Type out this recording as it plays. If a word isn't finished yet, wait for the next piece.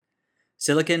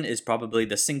Silicon is probably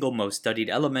the single most studied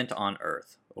element on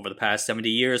Earth. Over the past 70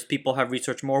 years, people have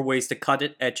researched more ways to cut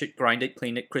it, etch it, grind it,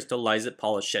 clean it, crystallize it,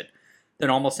 polish it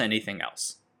than almost anything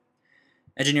else.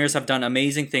 Engineers have done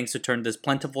amazing things to turn this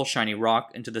plentiful, shiny rock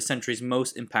into the century's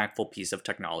most impactful piece of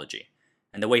technology,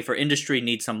 and the wafer industry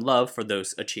needs some love for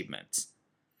those achievements.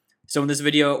 So in this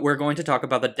video, we're going to talk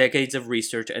about the decades of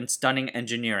research and stunning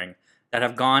engineering that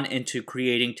have gone into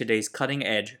creating today's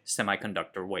cutting-edge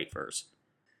semiconductor wafers.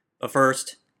 But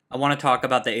first, I want to talk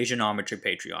about the Asianometry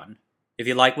Patreon. If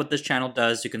you like what this channel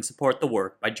does, you can support the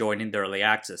work by joining the Early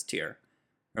Access tier.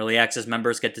 Early Access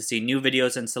members get to see new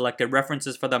videos and selected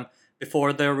references for them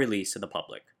before they're released to the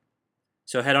public.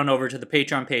 So head on over to the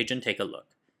Patreon page and take a look.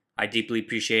 I deeply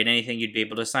appreciate anything you'd be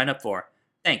able to sign up for.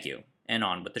 Thank you, and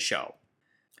on with the show.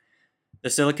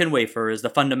 The silicon wafer is the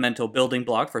fundamental building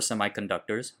block for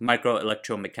semiconductors,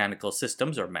 microelectromechanical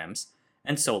systems or MEMS,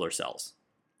 and solar cells.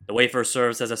 The wafer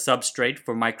serves as a substrate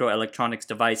for microelectronics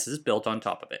devices built on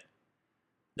top of it.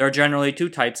 There are generally two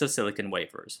types of silicon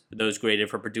wafers, those graded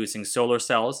for producing solar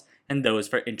cells and those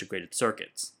for integrated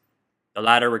circuits. The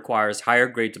latter requires higher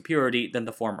grades of purity than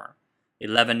the former,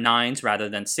 11 nines rather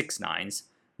than 6 nines,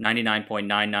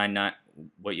 99.999,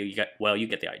 you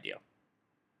get the idea.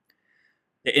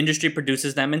 The industry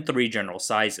produces them in three general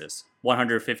sizes,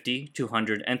 150,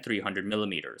 200, and 300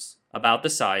 millimeters, about the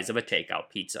size of a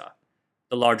takeout pizza.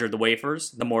 The larger the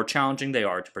wafers, the more challenging they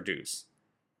are to produce.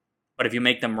 But if you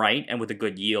make them right and with a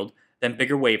good yield, then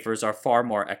bigger wafers are far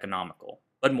more economical,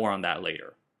 but more on that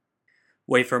later.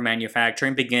 Wafer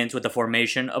manufacturing begins with the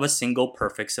formation of a single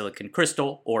perfect silicon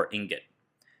crystal, or ingot.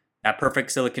 That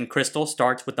perfect silicon crystal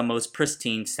starts with the most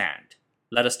pristine sand.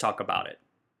 Let us talk about it.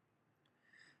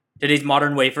 Today's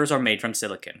modern wafers are made from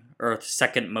silicon, Earth's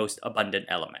second most abundant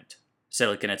element.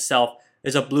 Silicon itself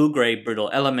is a blue-gray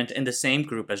brittle element in the same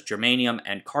group as germanium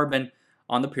and carbon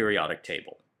on the periodic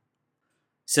table.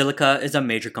 Silica is a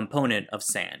major component of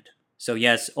sand. So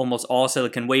yes, almost all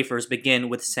silicon wafers begin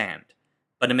with sand,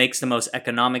 but it makes the most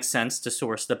economic sense to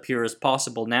source the purest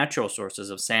possible natural sources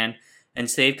of sand and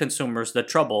save consumers the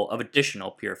trouble of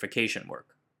additional purification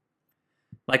work.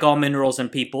 Like all minerals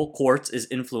and people, quartz is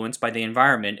influenced by the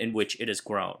environment in which it is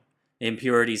grown.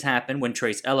 Impurities happen when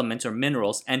trace elements or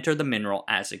minerals enter the mineral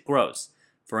as it grows,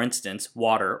 for instance,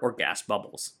 water or gas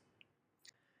bubbles.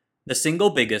 The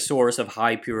single biggest source of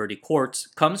high-purity quartz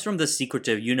comes from the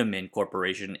secretive Unimint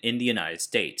Corporation in the United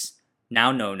States,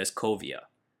 now known as Covia.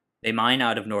 They mine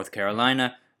out of North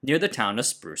Carolina near the town of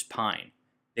Spruce Pine.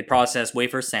 They process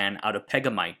wafer sand out of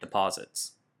pegamite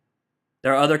deposits.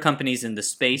 There are other companies in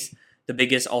this space. The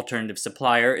biggest alternative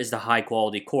supplier is the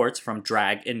high-quality quartz from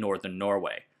Drag in northern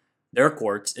Norway. Their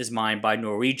quartz is mined by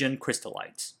Norwegian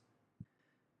crystallites.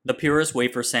 The purest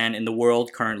wafer sand in the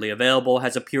world currently available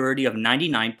has a purity of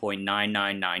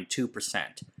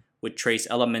 99.9992%, with trace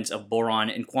elements of boron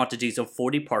in quantities of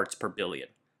 40 parts per billion.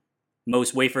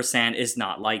 Most wafer sand is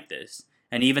not like this,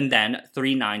 and even then,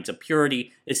 3 nines of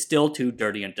purity is still too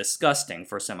dirty and disgusting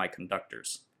for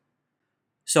semiconductors.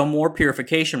 So more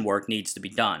purification work needs to be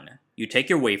done. You take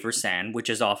your wafer sand, which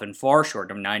is often far short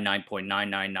of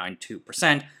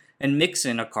 99.9992%, and mix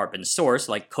in a carbon source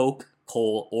like coke,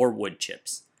 coal, or wood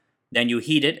chips. Then you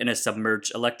heat it in a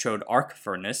submerged electrode arc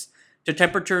furnace to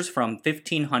temperatures from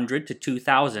 1500 to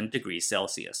 2000 degrees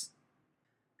Celsius.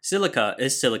 Silica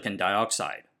is silicon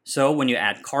dioxide, so when you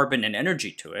add carbon and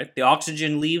energy to it, the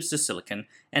oxygen leaves the silicon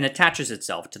and attaches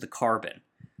itself to the carbon.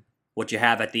 What you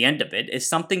have at the end of it is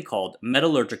something called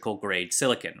metallurgical grade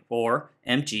silicon, or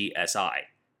MgSi,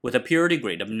 with a purity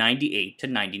grade of 98 to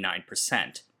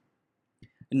 99%.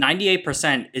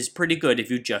 98% is pretty good if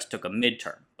you just took a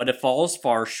midterm, but it falls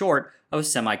far short of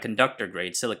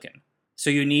semiconductor-grade silicon, so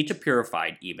you need to purify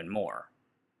it even more.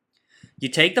 You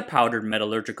take the powdered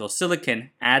metallurgical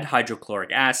silicon, add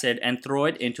hydrochloric acid, and throw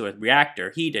it into a reactor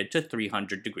heated to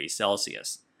 300 degrees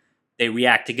Celsius. They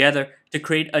react together to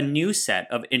create a new set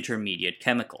of intermediate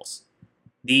chemicals.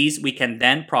 These we can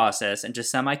then process into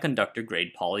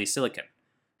semiconductor-grade polysilicon.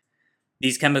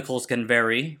 These chemicals can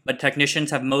vary, but technicians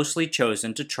have mostly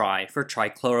chosen to try for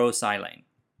trichlorosilane.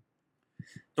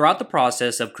 Throughout the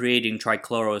process of creating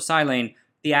trichlorosilane,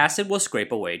 the acid will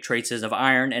scrape away traces of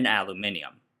iron and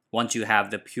aluminium. Once you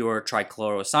have the pure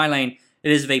trichlorosilane,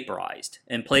 it is vaporized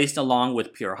and placed along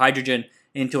with pure hydrogen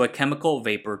into a chemical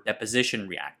vapor deposition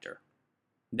reactor.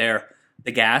 There,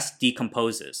 the gas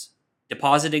decomposes,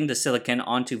 depositing the silicon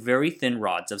onto very thin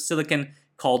rods of silicon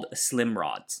called slim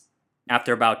rods.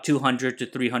 After about 200 to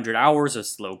 300 hours of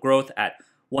slow growth at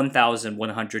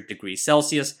 1100 degrees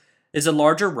Celsius is a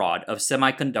larger rod of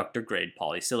semiconductor-grade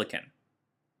polysilicon.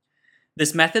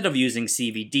 This method of using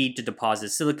CVD to deposit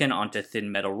silicon onto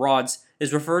thin metal rods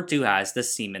is referred to as the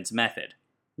Siemens method,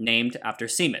 named after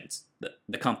Siemens,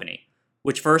 the company,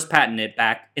 which first patented it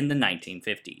back in the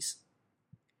 1950s.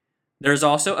 There is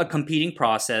also a competing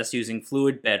process using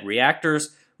fluid bed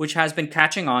reactors, which has been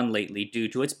catching on lately due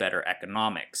to its better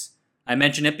economics. I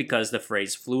mention it because the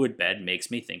phrase fluid bed makes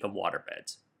me think of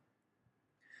waterbeds.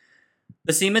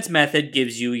 The Siemens method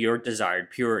gives you your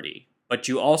desired purity, but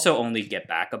you also only get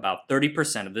back about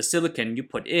 30% of the silicon you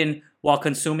put in while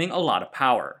consuming a lot of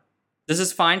power. This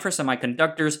is fine for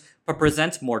semiconductors, but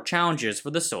presents more challenges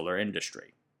for the solar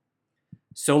industry.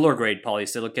 Solar-grade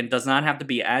polysilicon does not have to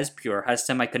be as pure as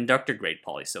semiconductor-grade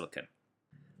polysilicon.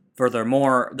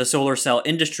 Furthermore, the solar cell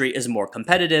industry is more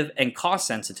competitive and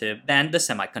cost-sensitive than the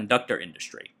semiconductor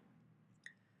industry.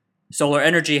 Solar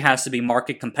energy has to be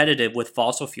market competitive with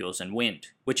fossil fuels and wind,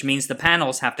 which means the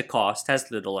panels have to cost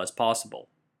as little as possible.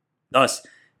 Thus,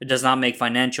 it does not make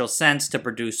financial sense to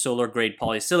produce solar-grade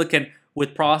polysilicon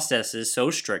with processes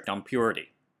so strict on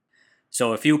purity.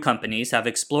 So a few companies have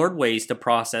explored ways to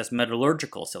process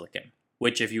metallurgical silicon,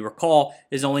 which, if you recall,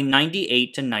 is only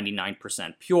 98 to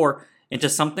 99% pure, into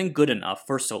something good enough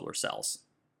for solar cells.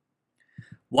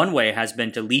 One way has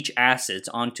been to leach acids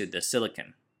onto this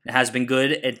silicon. It has been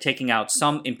good at taking out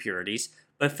some impurities,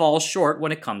 but falls short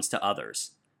when it comes to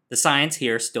others. The science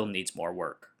here still needs more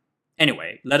work.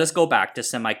 Anyway, let us go back to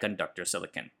semiconductor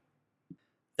silicon.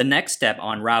 The next step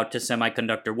en route to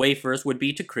semiconductor wafers would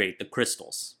be to create the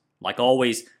crystals. Like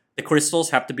always, the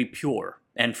crystals have to be pure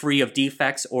and free of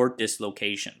defects or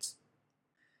dislocations.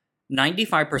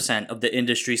 95% of the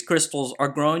industry's crystals are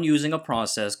grown using a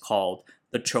process called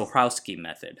the Czochowski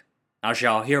method. I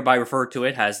shall hereby refer to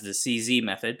it as the CZ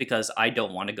method because I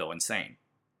don't want to go insane.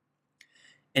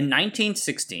 In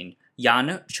 1916,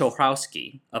 Jan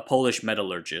Czochowski, a Polish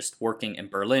metallurgist working in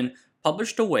Berlin,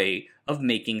 published a way of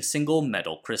making single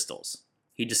metal crystals.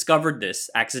 He discovered this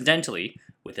accidentally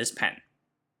with his pen.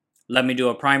 Let me do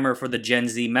a primer for the Gen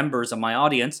Z members of my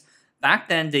audience. Back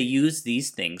then, they used these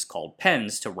things called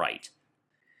pens to write.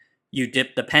 You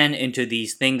dip the pen into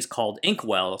these things called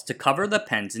inkwells to cover the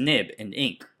pen's nib in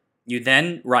ink. You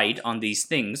then write on these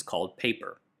things called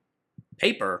paper.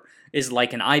 Paper is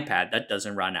like an iPad that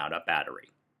doesn't run out of battery.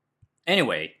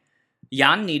 Anyway,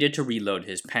 Jan needed to reload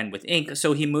his pen with ink,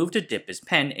 so he moved to dip his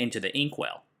pen into the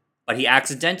inkwell, but he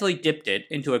accidentally dipped it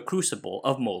into a crucible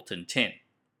of molten tin.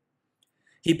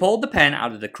 He pulled the pen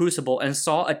out of the crucible and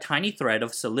saw a tiny thread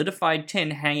of solidified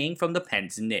tin hanging from the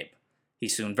pen's nib. He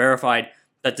soon verified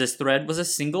that this thread was a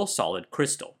single solid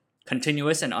crystal,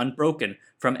 continuous and unbroken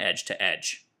from edge to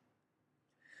edge.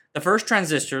 The first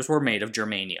transistors were made of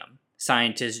germanium.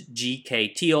 Scientists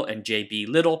G.K. Thiel and J.B.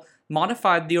 Little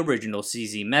modified the original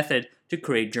CZ method to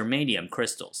create germanium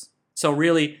crystals. So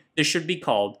really, this should be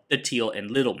called the Thiel and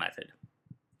Little method.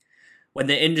 When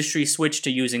the industry switched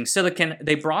to using silicon,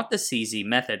 they brought the CZ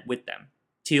method with them.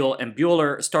 Thiel and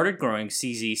Buehler started growing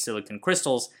CZ silicon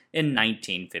crystals in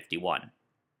 1951.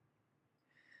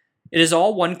 It is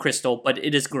all one crystal, but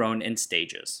it is grown in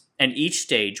stages, and each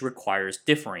stage requires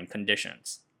differing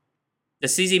conditions. The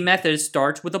CZ method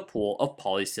starts with a pool of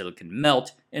polysilicon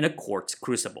melt in a quartz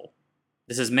crucible.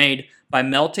 This is made by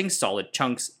melting solid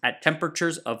chunks at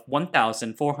temperatures of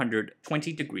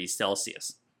 1420 degrees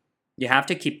Celsius. You have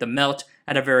to keep the melt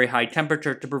at a very high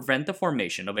temperature to prevent the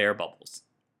formation of air bubbles.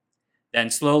 Then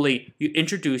slowly, you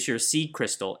introduce your seed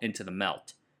crystal into the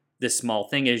melt. This small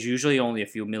thing is usually only a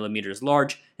few millimeters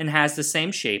large and has the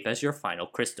same shape as your final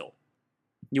crystal.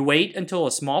 You wait until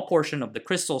a small portion of the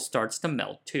crystal starts to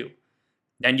melt too.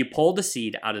 Then you pull the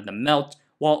seed out of the melt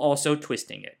while also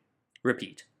twisting it.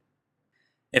 Repeat.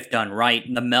 If done right,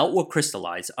 the melt will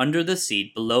crystallize under the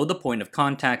seed below the point of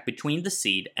contact between the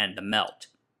seed and the melt.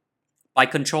 By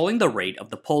controlling the rate of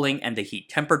the pulling and the heat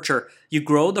temperature, you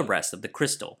grow the rest of the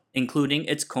crystal, including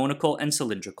its conical and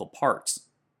cylindrical parts.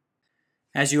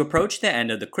 As you approach the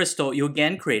end of the crystal, you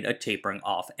again create a tapering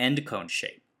off end cone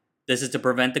shape. This is to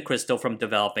prevent the crystal from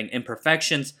developing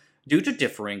imperfections due to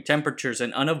differing temperatures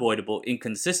and unavoidable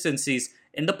inconsistencies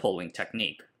in the pulling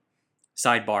technique.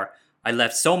 Sidebar, I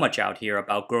left so much out here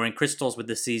about growing crystals with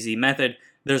the CZ method.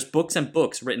 There's books and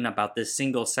books written about this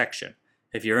single section.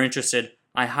 If you're interested,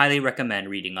 I highly recommend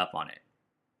reading up on it.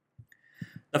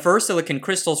 The first silicon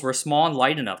crystals were small and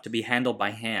light enough to be handled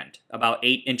by hand, about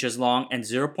 8 inches long and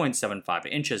 0.75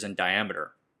 inches in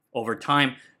diameter. Over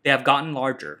time, they have gotten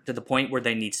larger, to the point where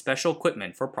they need special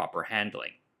equipment for proper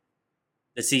handling.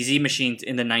 The CZ machines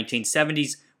in the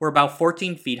 1970s were about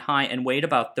 14 feet high and weighed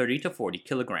about 30 to 40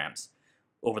 kilograms.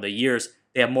 Over the years,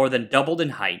 they have more than doubled in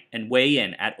height and weigh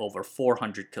in at over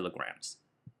 400 kilograms.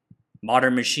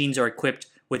 Modern machines are equipped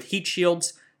with heat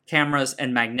shields, cameras,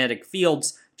 and magnetic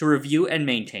fields to review and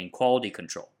maintain quality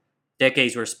control.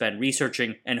 Decades were spent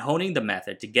researching and honing the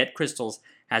method to get crystals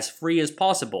as free as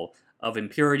possible of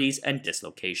impurities and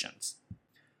dislocations.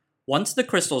 Once the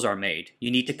crystals are made,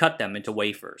 you need to cut them into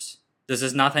wafers. This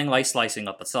is nothing like slicing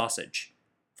up a sausage.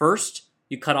 First,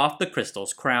 you cut off the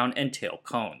crystal's crown and tail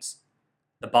cones.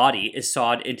 The body is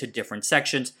sawed into different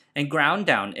sections and ground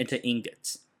down into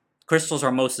ingots. Crystals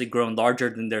are mostly grown larger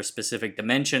than their specific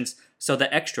dimensions, so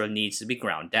the extra needs to be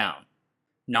ground down.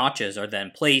 Notches are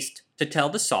then placed to tell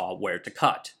the saw where to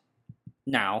cut.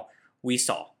 Now, we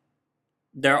saw.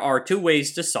 There are two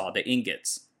ways to saw the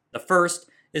ingots. The first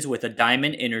is with a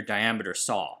diamond inner diameter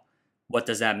saw. What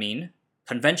does that mean?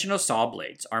 Conventional saw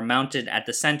blades are mounted at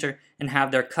the center and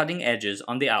have their cutting edges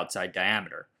on the outside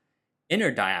diameter.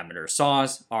 Inner diameter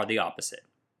saws are the opposite.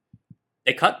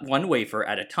 They cut one wafer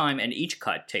at a time and each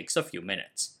cut takes a few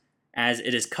minutes. As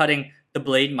it is cutting, the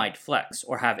blade might flex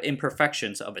or have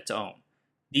imperfections of its own.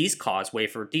 These cause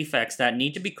wafer defects that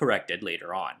need to be corrected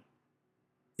later on.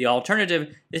 The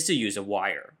alternative is to use a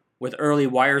wire. With early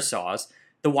wire saws,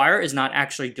 the wire is not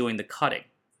actually doing the cutting.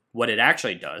 What it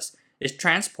actually does is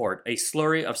transport a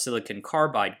slurry of silicon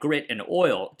carbide grit and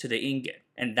oil to the ingot,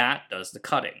 and that does the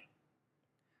cutting.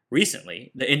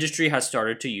 Recently, the industry has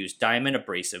started to use diamond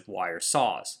abrasive wire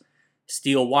saws,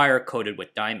 steel wire coated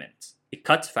with diamonds. It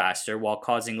cuts faster while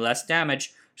causing less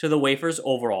damage to the wafer's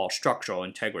overall structural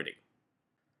integrity.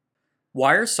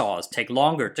 Wire saws take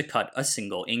longer to cut a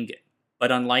single ingot,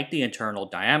 but unlike the internal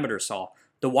diameter saw,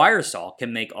 the wire saw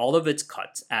can make all of its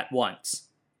cuts at once.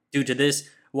 Due to this,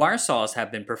 wire saws have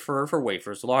been preferred for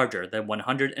wafers larger than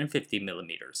 150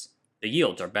 millimeters. The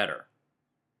yields are better.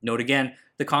 Note again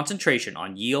the concentration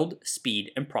on yield,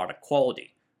 speed, and product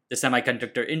quality. The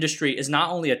semiconductor industry is not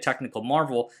only a technical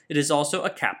marvel, it is also a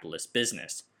capitalist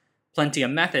business. Plenty of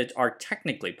methods are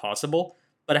technically possible,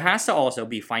 but it has to also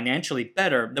be financially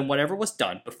better than whatever was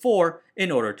done before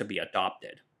in order to be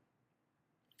adopted.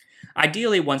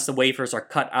 Ideally, once the wafers are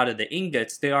cut out of the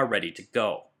ingots, they are ready to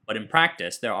go, but in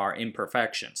practice, there are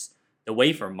imperfections. The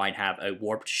wafer might have a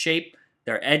warped shape,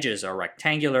 their edges are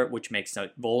rectangular, which makes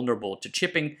it vulnerable to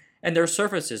chipping, and their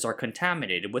surfaces are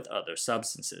contaminated with other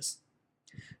substances.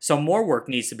 So more work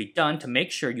needs to be done to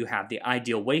make sure you have the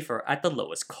ideal wafer at the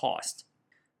lowest cost.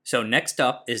 So next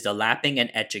up is the lapping and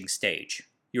etching stage.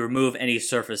 You remove any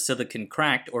surface silicon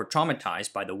cracked or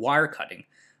traumatized by the wire cutting,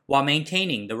 while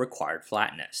maintaining the required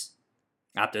flatness.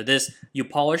 After this, you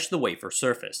polish the wafer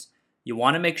surface. You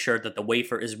want to make sure that the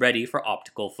wafer is ready for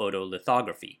optical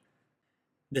photolithography.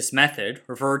 This method,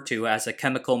 referred to as a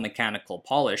chemical mechanical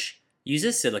polish,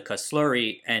 uses silica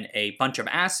slurry and a bunch of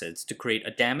acids to create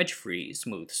a damage-free,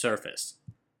 smooth surface.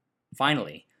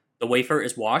 Finally, the wafer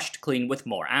is washed clean with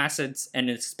more acids and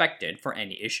inspected for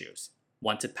any issues.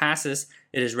 Once it passes,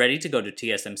 it is ready to go to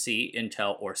TSMC,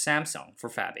 Intel, or Samsung for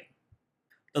fabbing.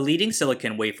 The leading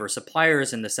silicon wafer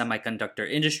suppliers in the semiconductor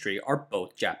industry are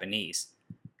both Japanese.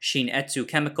 Shin-Etsu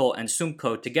Chemical and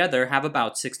SUMCO together have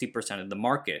about 60% of the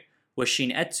market, with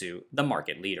Shin-Etsu the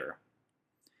market leader.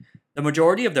 The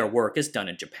majority of their work is done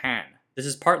in Japan. This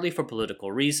is partly for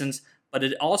political reasons, but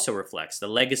it also reflects the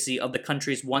legacy of the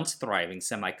country's once thriving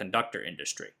semiconductor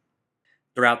industry.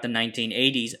 Throughout the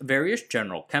 1980s, various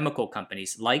general chemical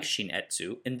companies like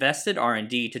Shin-Etsu invested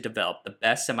R&D to develop the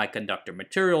best semiconductor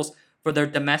materials for their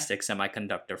domestic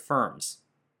semiconductor firms.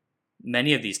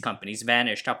 Many of these companies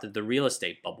vanished after the real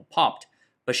estate bubble popped,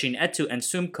 but Shin-Etsu and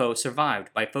SUMCO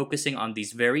survived by focusing on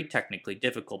these very technically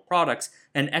difficult products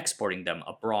and exporting them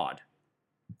abroad.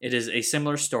 It is a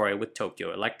similar story with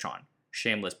Tokyo Electron.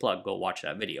 Shameless plug, go watch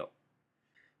that video.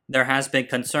 There has been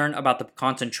concern about the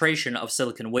concentration of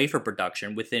silicon wafer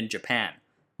production within Japan.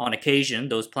 On occasion,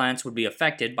 those plants would be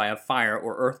affected by a fire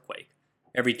or earthquake.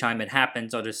 Every time it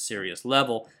happens at a serious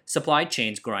level, supply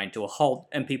chains grind to a halt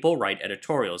and people write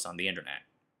editorials on the internet.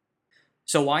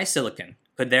 So why silicon?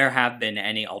 Could there have been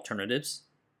any alternatives?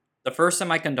 The first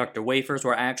semiconductor wafers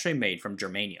were actually made from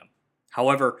germanium.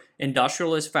 However,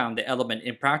 industrialists found the element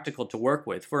impractical to work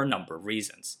with for a number of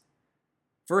reasons.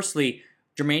 Firstly,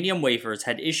 germanium wafers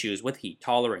had issues with heat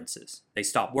tolerances. They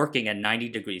stopped working at 90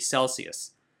 degrees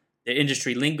Celsius. The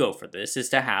industry lingo for this is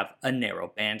to have a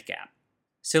narrow band gap.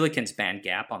 Silicon's band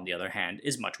gap, on the other hand,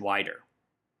 is much wider.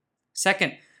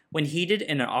 Second, when heated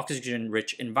in an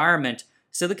oxygen-rich environment,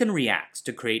 silicon reacts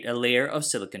to create a layer of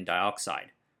silicon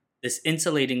dioxide. This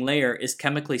insulating layer is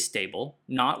chemically stable,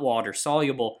 not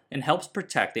water-soluble, and helps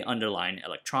protect the underlying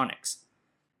electronics.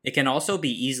 It can also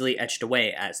be easily etched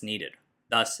away as needed.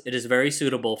 Thus, it is very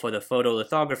suitable for the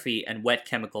photolithography and wet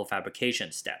chemical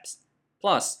fabrication steps.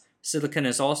 Plus, Silicon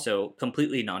is also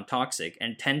completely non-toxic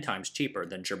and 10 times cheaper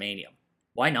than germanium.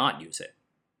 Why not use it?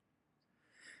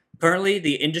 Currently,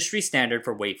 the industry standard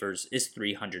for wafers is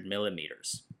 300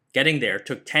 millimeters. Getting there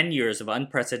took 10 years of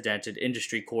unprecedented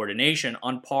industry coordination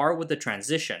on par with the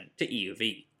transition to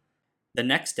EUV. The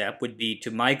next step would be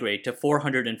to migrate to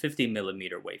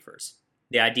 450mm wafers.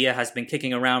 The idea has been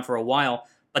kicking around for a while,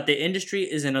 but the industry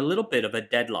is in a little bit of a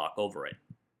deadlock over it.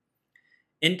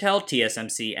 Intel,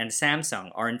 TSMC, and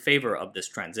Samsung are in favor of this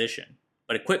transition,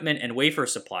 but equipment and wafer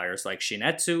suppliers like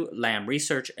Shin-Etsu, Lam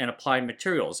Research, and Applied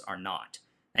Materials are not,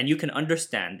 and you can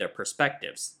understand their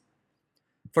perspectives.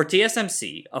 For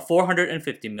TSMC, a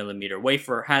 450mm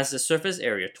wafer has a surface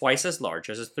area twice as large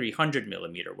as a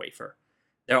 300mm wafer.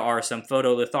 There are some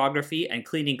photolithography and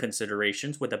cleaning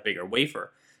considerations with a bigger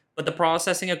wafer, but the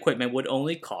processing equipment would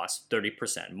only cost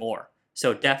 30% more,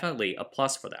 so definitely a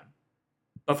plus for them.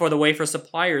 But for the wafer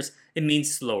suppliers, it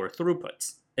means slower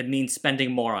throughputs. It means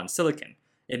spending more on silicon.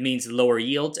 It means lower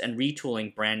yields and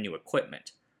retooling brand new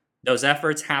equipment. Those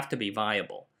efforts have to be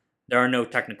viable. There are no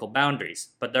technical boundaries,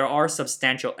 but there are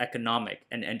substantial economic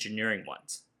and engineering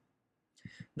ones.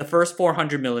 The first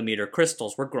 400mm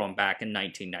crystals were grown back in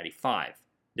 1995.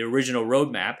 The original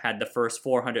roadmap had the first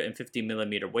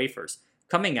 450mm wafers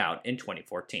coming out in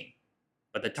 2014,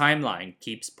 but the timeline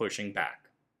keeps pushing back.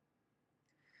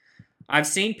 I've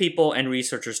seen people and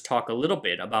researchers talk a little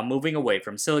bit about moving away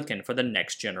from silicon for the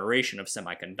next generation of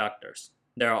semiconductors.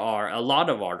 There are a lot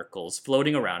of articles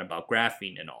floating around about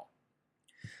graphene and all.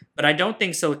 But I don't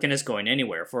think silicon is going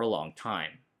anywhere for a long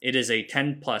time. It is a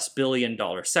 $10+ billion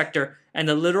sector and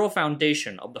the literal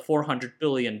foundation of the $400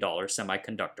 billion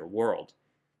semiconductor world.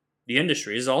 The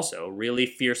industry is also really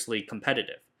fiercely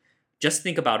competitive. Just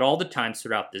think about all the times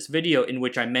throughout this video in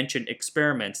which I mentioned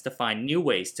experiments to find new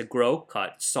ways to grow,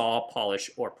 cut, saw,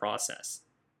 polish, or process.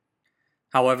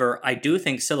 However, I do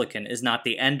think silicon is not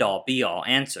the end-all be-all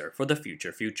answer for the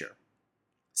future.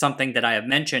 Something that I have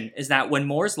mentioned is that when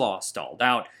Moore's law stalled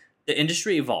out, the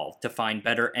industry evolved to find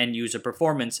better end-user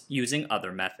performance using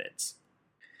other methods.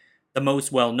 The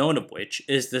most well-known of which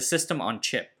is the system on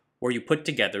chip, where you put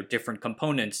together different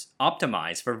components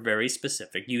optimized for very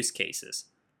specific use cases.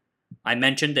 I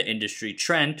mentioned the industry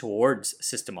trend towards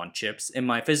system on chips in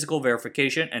my physical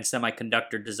verification and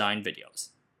semiconductor design videos.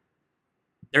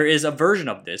 There is a version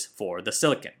of this for the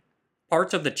silicon.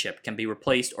 Parts of the chip can be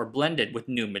replaced or blended with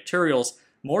new materials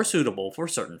more suitable for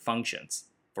certain functions.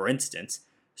 For instance,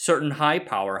 certain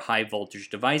high-power, high-voltage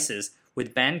devices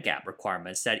with bandgap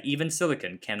requirements that even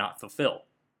silicon cannot fulfill,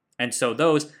 and so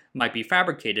those might be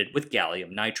fabricated with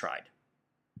gallium nitride.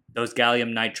 Those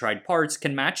gallium nitride parts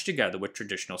can match together with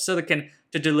traditional silicon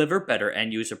to deliver better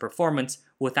end-user performance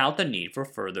without the need for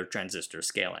further transistor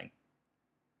scaling.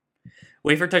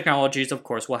 Wafer technologies, of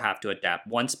course, will have to adapt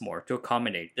once more to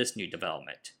accommodate this new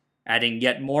development, adding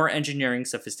yet more engineering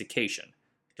sophistication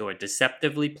to a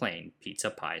deceptively plain pizza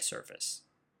pie surface.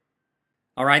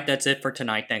 Alright, that's it for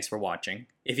tonight. Thanks for watching.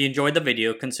 If you enjoyed the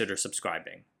video, consider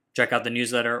subscribing. Check out the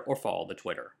newsletter or follow the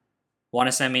Twitter. Want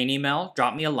to send me an email?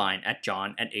 Drop me a line at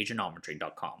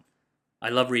john@agenometry.com. I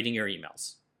love reading your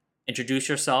emails. Introduce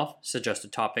yourself, suggest a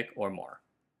topic, or more.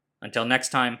 Until next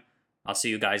time, I'll see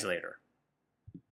you guys later.